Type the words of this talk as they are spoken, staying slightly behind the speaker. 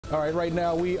All right, right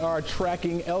now we are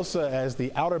tracking Elsa as the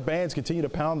outer bands continue to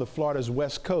pound the Florida's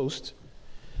west coast.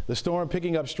 The storm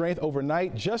picking up strength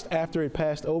overnight just after it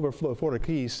passed over Florida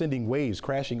Keys, sending waves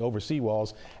crashing over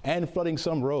seawalls and flooding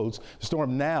some roads. The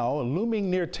storm now looming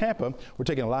near Tampa. We're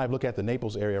taking a live look at the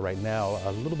Naples area right now,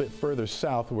 a little bit further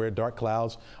south where dark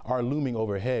clouds are looming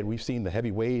overhead. We've seen the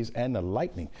heavy waves and the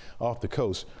lightning off the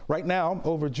coast. Right now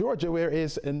over Georgia, there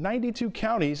is 92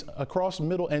 counties across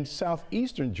middle and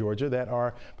southeastern Georgia that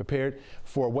are prepared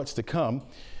for what's to come.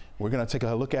 We're going to take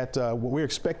a look at what we're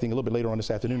expecting a little bit later on this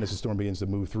afternoon as the storm begins to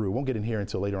move through. Won't get in here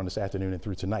until later on this afternoon and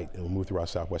through tonight. It will move through our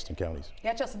southwestern counties.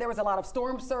 Yeah, Justin, there was a lot of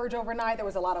storm surge overnight. There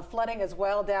was a lot of flooding as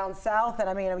well down south. And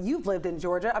I mean, you've lived in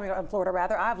Georgia, in Florida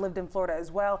rather. I've lived in Florida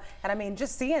as well. And I mean,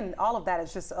 just seeing all of that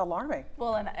is just alarming.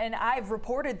 Well, and I've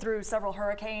reported through several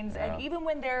hurricanes, and even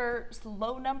when they're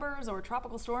low numbers or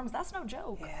tropical storms, that's no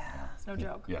joke. Yeah. It's no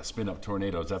joke. Yeah, spin up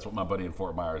tornadoes. That's what my buddy in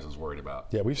Fort Myers is worried about.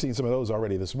 Yeah, we've seen some of those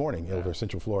already this morning over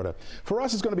Central Florida. For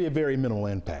us, it's going to be a very minimal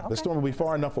impact. The storm will be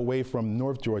far enough away from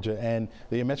North Georgia and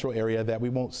the metro area that we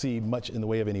won't see much in the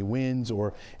way of any winds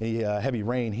or any heavy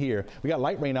rain here. We got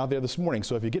light rain out there this morning,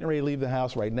 so if you're getting ready to leave the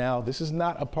house right now, this is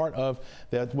not a part of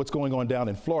what's going on down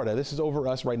in Florida. This is over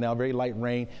us right now, very light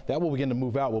rain. That will begin to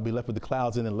move out. We'll be left with the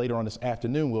clouds, and then later on this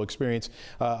afternoon, we'll experience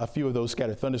a few of those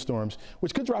scattered thunderstorms,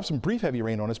 which could drop some brief heavy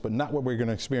rain on us, but not what we're going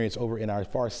to experience over in our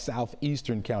far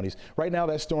southeastern counties. Right now,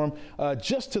 that storm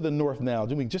just to the north now,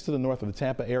 doing just to the north of the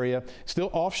Tampa area, still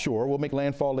offshore. We'll make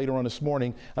landfall later on this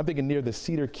morning. I'm thinking near the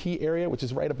Cedar Key area, which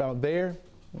is right about there.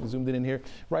 Zoomed in here,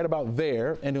 right about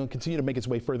there, and it'll continue to make its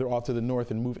way further off to the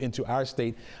north and move into our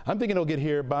state. I'm thinking it'll get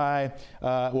here by,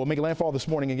 we'll make landfall this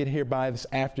morning and get here by this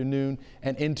afternoon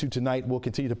and into tonight. We'll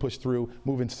continue to push through,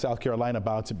 move into South Carolina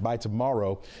by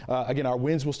tomorrow. Again, our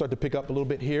winds will start to pick up a little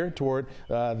bit here toward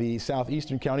the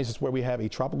southeastern counties. It's where we have a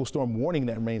tropical storm warning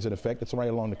that remains in effect. That's right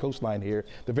along the coastline here.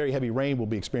 The very heavy rain will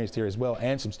be experienced here as well,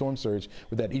 and some storm surge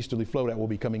with that easterly flow that will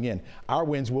be coming in. Our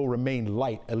winds will remain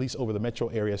light, at least over the metro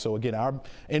area. So again, our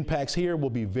impacts here will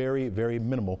be very, very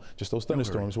minimal. Just those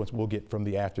thunderstorms we'll get from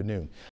the afternoon.